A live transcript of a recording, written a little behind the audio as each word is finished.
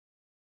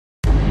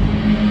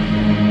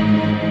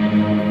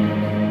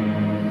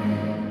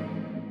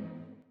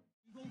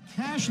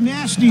Cash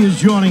Nasty is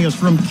joining us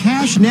from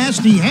Cash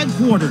Nasty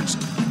headquarters.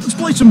 Let's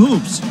play some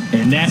hoops.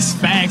 And that's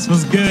facts.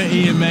 What's good,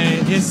 Ian,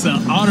 man? It's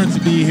an honor to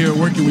be here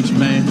working with you,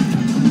 man.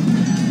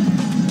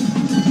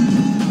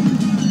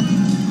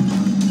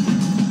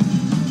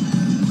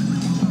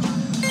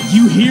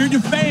 You hear the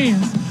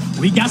fans.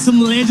 We got some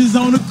legends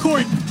on the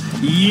court.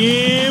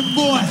 Yeah,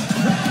 boy.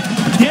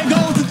 There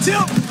goes the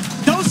tip.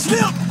 Don't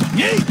slip.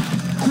 Yeah.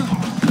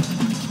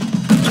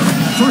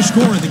 First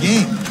score of the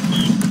game.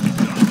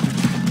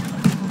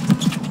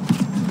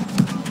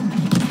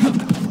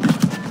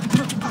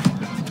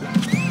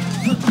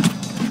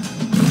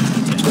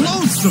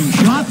 Loathsome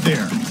shot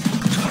there.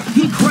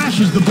 He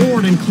crashes the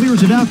board and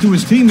clears it out to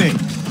his teammate.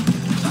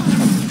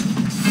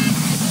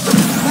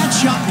 That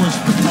shot was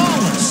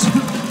flawless.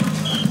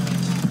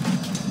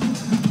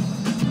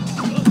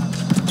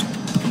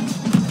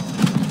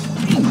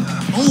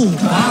 Oh,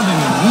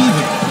 bobbing and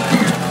weaving.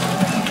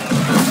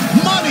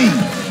 Money!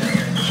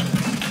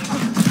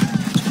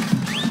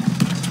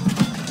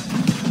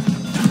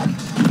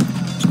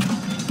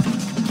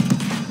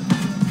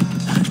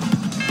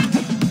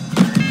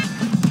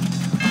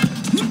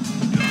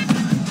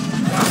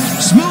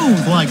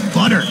 Smooth like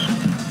butter.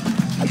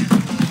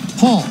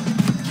 Paul.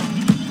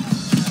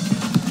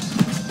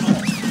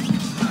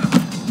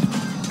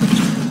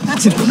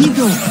 That's an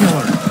ego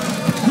killer.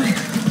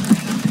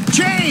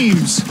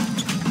 James!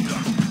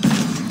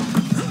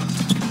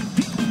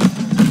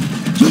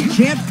 He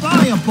can't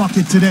buy a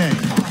bucket today.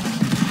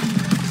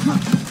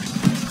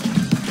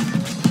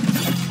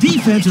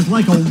 Defense is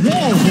like a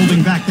wall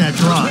holding back that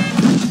drive.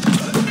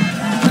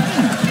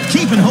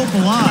 Keeping hope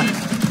alive.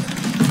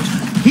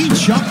 He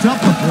chucked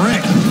up a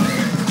brick,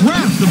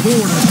 grabs the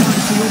board and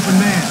finds the open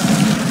man.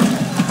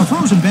 A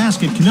frozen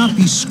basket cannot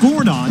be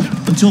scored on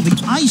until the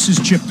ice is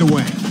chipped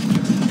away.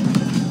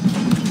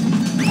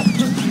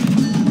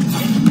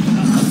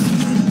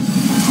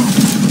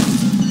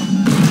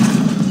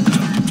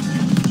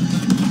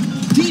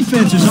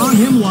 Defense is on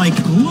him like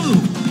glue.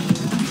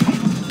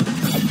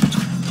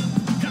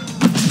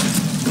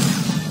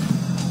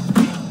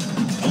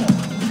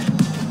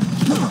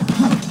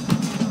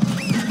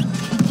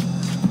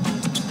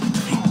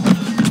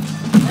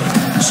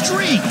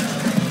 Streak!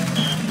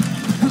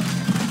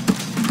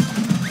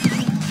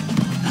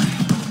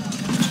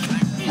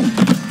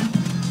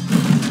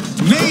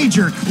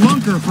 Major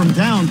clunker from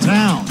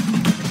downtown.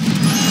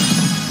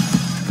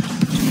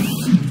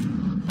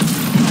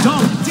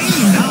 Dunk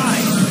D9.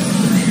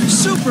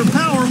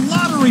 Superpower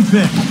lottery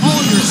pick.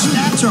 All your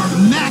stats are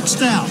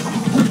maxed out.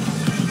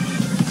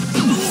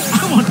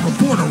 I want to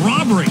report a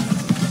robbery.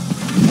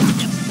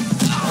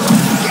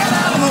 Get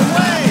out of the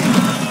way!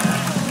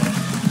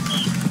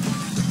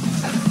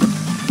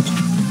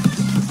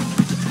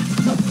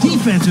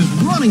 Defense is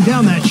running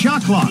down that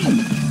shot clock.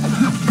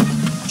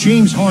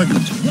 James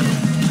Harden.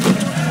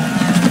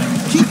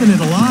 Keeping it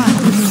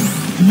alive.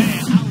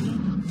 Man.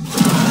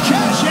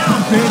 Cash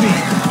out, baby.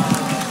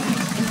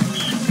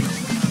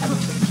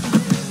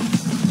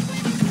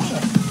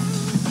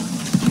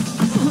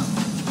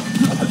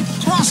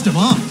 Crossed him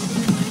up.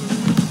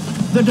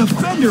 The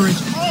defender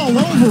is all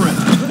over him.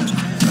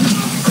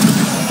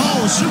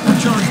 Oh,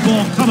 supercharged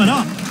ball coming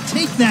up.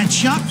 Take that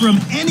shot from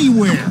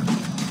anywhere.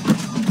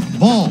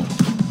 Ball.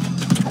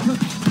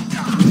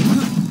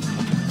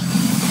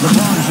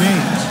 LeBron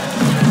James.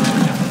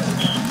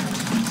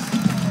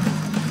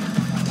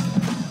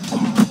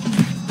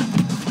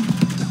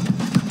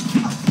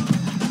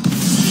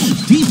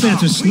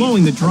 Defense is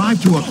slowing the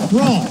drive to a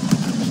crawl.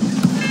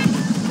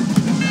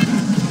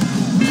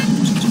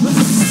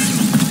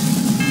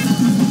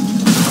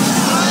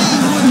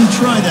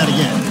 Try that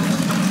again.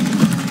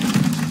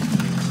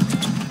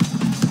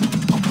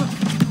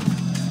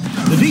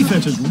 The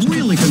defense is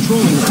really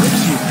controlling the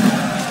pace here.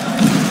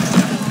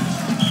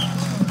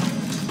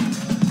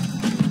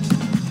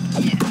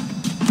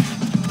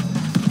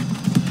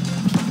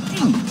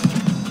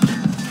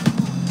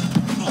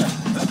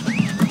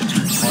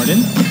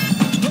 Harden.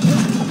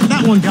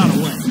 That one got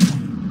away.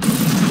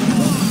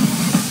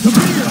 The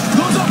beer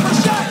goes up for a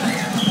shot.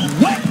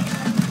 Wet.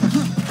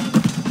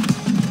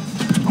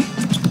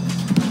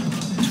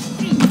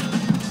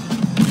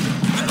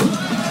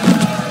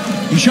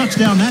 He shuts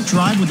down that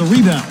drive with a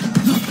rebound.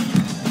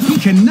 He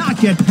cannot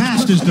get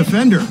past his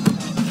defender.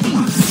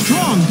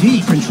 Strong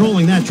D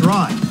controlling that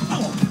drive.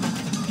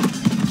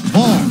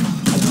 Ball.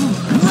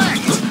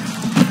 Wrecked.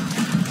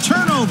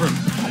 Turnover.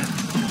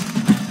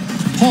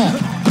 Paul.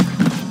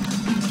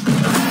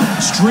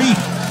 Streak.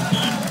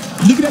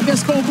 Looking at that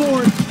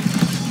scoreboard.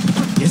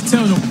 It's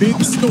telling a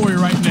big story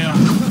right now.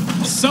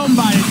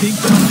 Somebody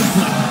thinks on the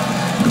play.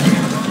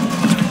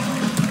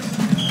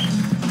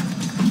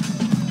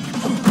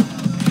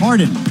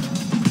 Harden.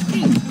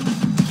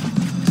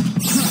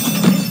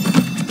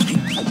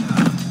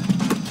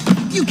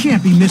 You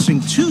can't be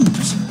missing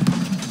twos.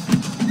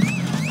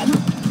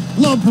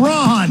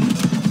 LeBron.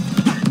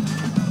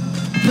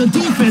 The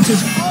defense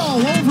is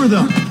all over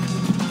them.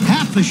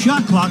 Half the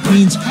shot clock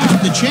means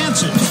half the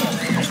chances.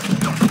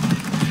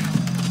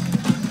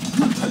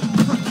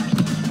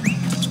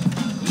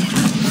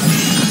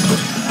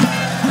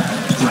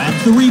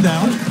 the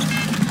rebound. The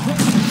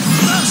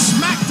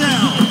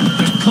smackdown.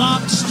 The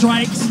clock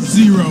strikes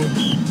 0.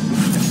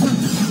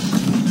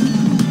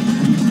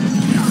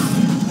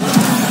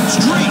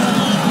 Streak.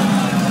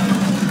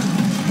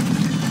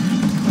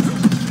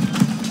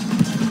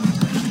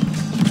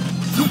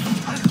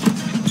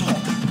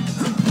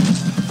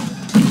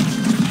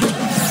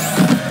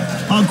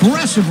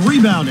 Aggressive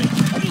rebounding.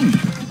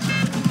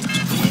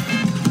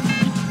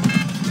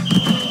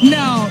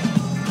 Now,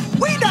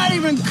 we not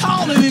even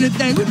calling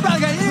anything. We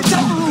probably got any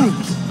type of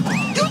rules.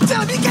 You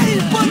tell me you can't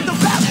even put the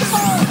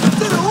basketball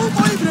to the hoop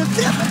or even a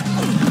tip.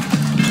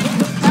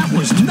 That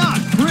was not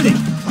pretty.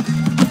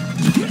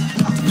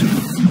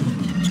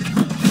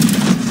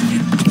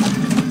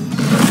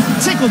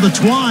 Tickle the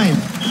twine.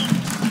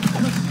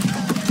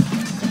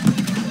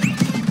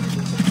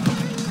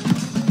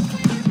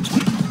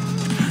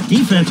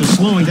 Defense is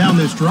slowing down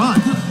this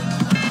drive.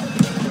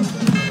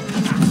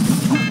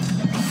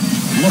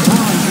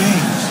 LeBron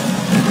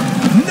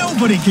James.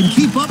 Nobody can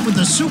keep up with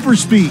the super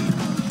speed.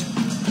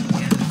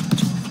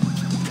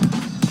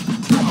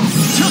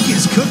 Took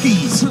his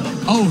cookies.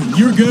 Oh,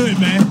 you're good,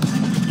 man.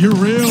 You're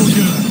real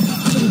good.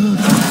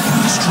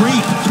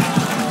 Streak.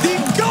 The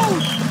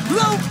GOAT,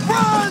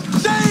 LeBron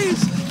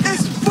James,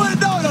 is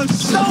putting on a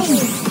show.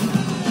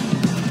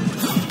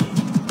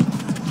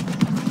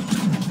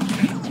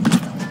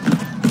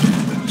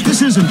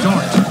 This isn't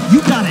darts.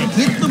 You gotta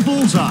hit the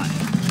bullseye.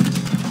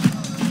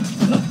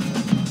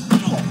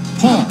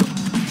 Paul.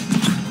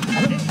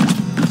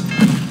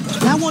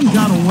 That one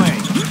got away.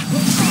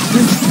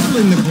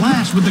 Controlling the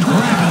glass with the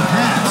grab and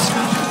pass.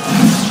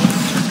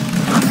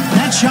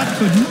 That shot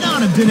could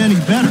not have been any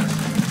better.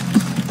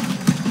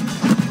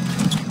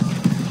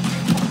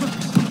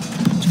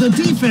 The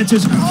defense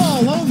is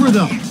all over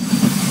them.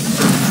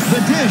 The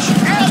dish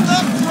and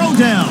the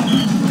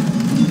throwdown.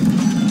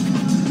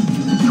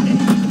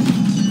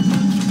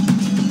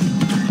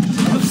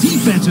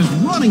 Defense is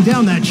running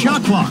down that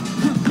shot clock.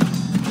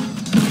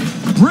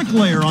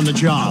 Bricklayer on the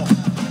job.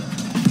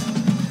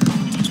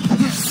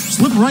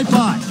 Slip right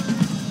by.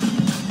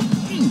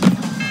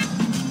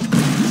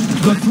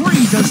 The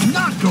three does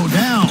not go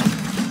down.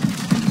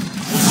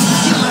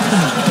 He left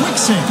him a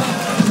quicksand.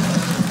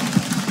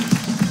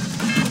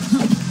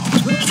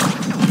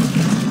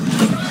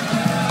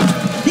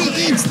 He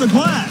eats the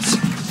glass.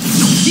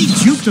 He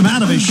juked him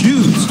out of his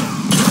shoes.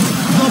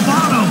 The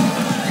bottom.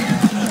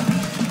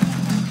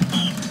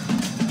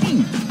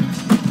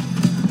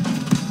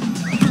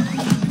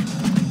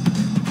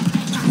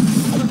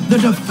 The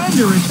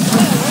defender is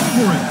all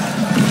over it.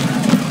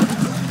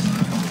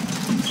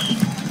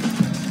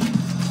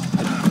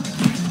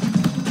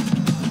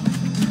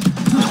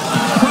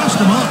 Crossed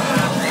him up.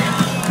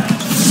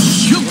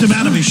 Juked him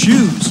out of his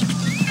shoes.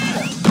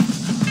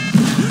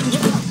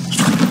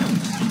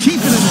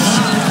 Keeping him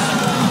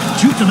alive.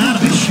 Juked him out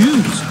of his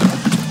shoes.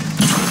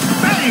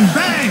 Bang,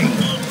 bang.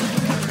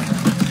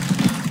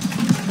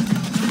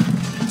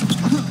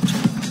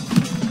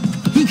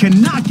 He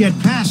cannot get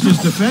past his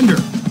defender.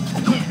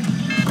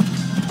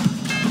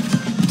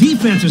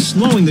 Defense is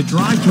slowing the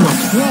drive to a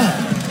crawl.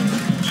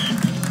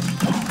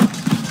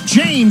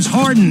 James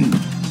Harden.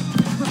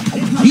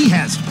 He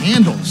has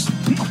handles.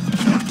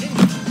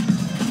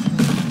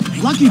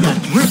 Lucky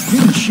that brick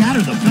didn't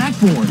shatter the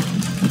backboard.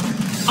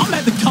 I'm going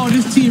to have to call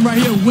this team right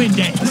here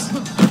Windex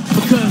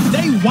because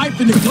they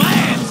wiping the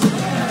glass.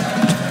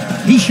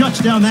 He shuts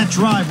down that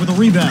drive with a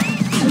rebound.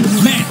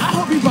 Man, I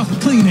hope he brought the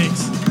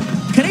Kleenex.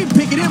 Can they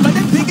pick it in like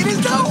they picking his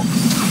dough?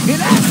 And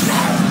that's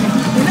nasty.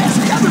 And that's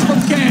coming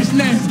from Cash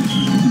Nasty.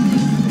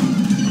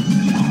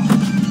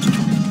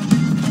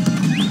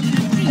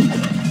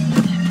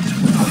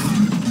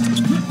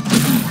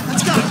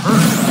 That's gotta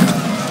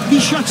hurt. He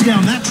shuts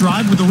down that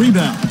drive with a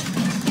rebound.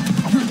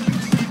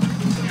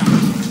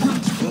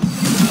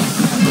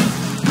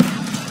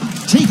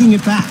 Taking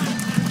it back.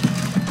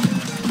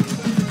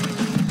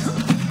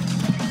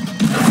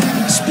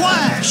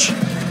 Splash!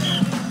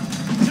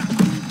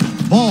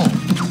 Ball.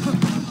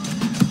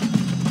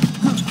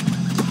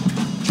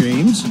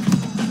 James. Ooh,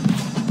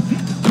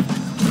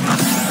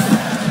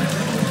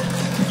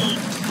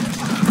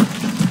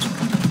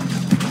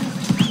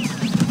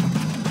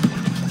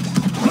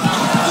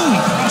 he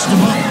crossed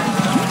him up.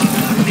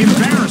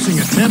 Embarrassing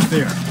attempt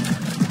there.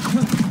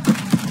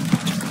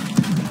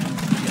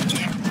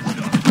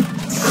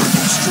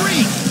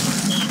 Streak.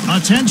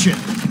 Attention.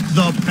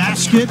 The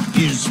basket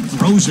is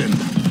frozen.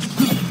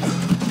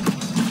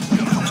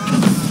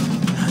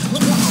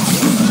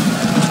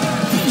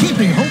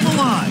 Keeping hope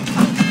alive.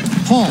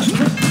 Paul.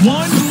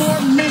 1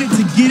 more minute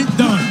to get it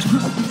done.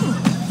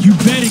 You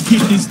better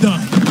get this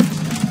done.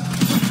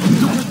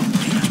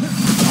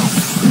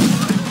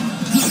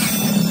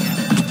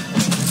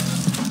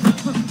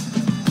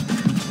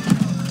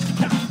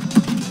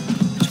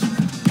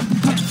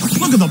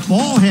 Look at the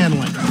ball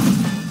handling.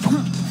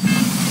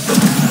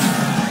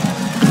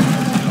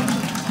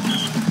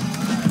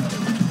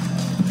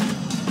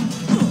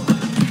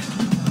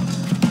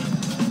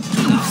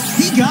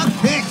 He got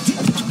picked.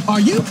 Are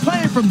you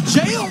playing from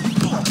jail?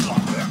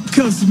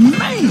 Cause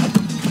man,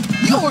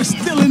 you You're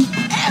stealing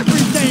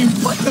everything.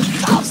 Put the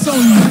cops on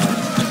you.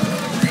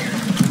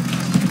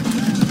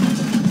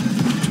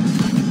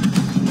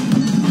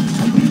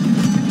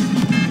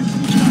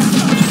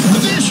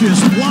 Vicious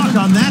block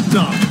on that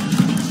dunk.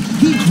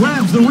 He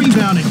grabs the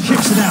rebound and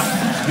kicks it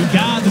out. You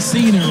guys are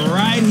seeing it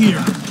right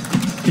here.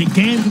 The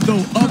game can go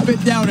up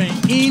and down at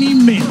any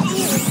minute.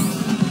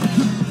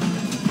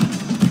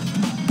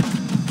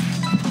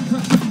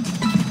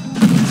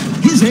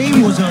 His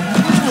aim was a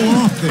little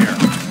off there.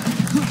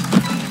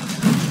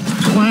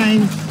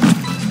 Clang.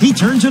 He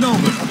turns it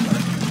over.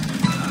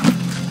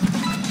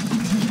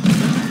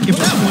 If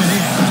that went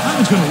in, I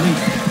was going to leave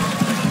it.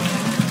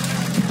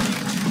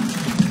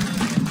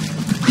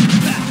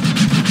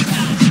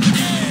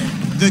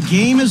 The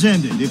game has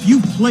ended. If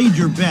you've played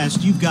your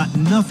best, you've got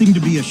nothing to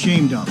be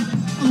ashamed of.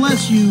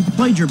 Unless you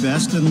played your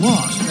best and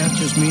lost. That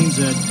just means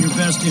that your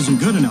best isn't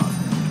good enough.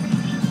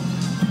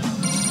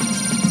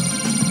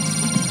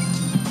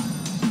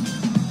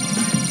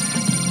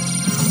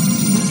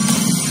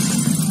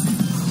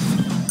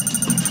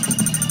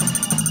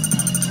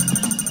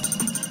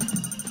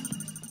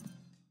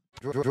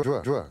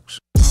 Drugs.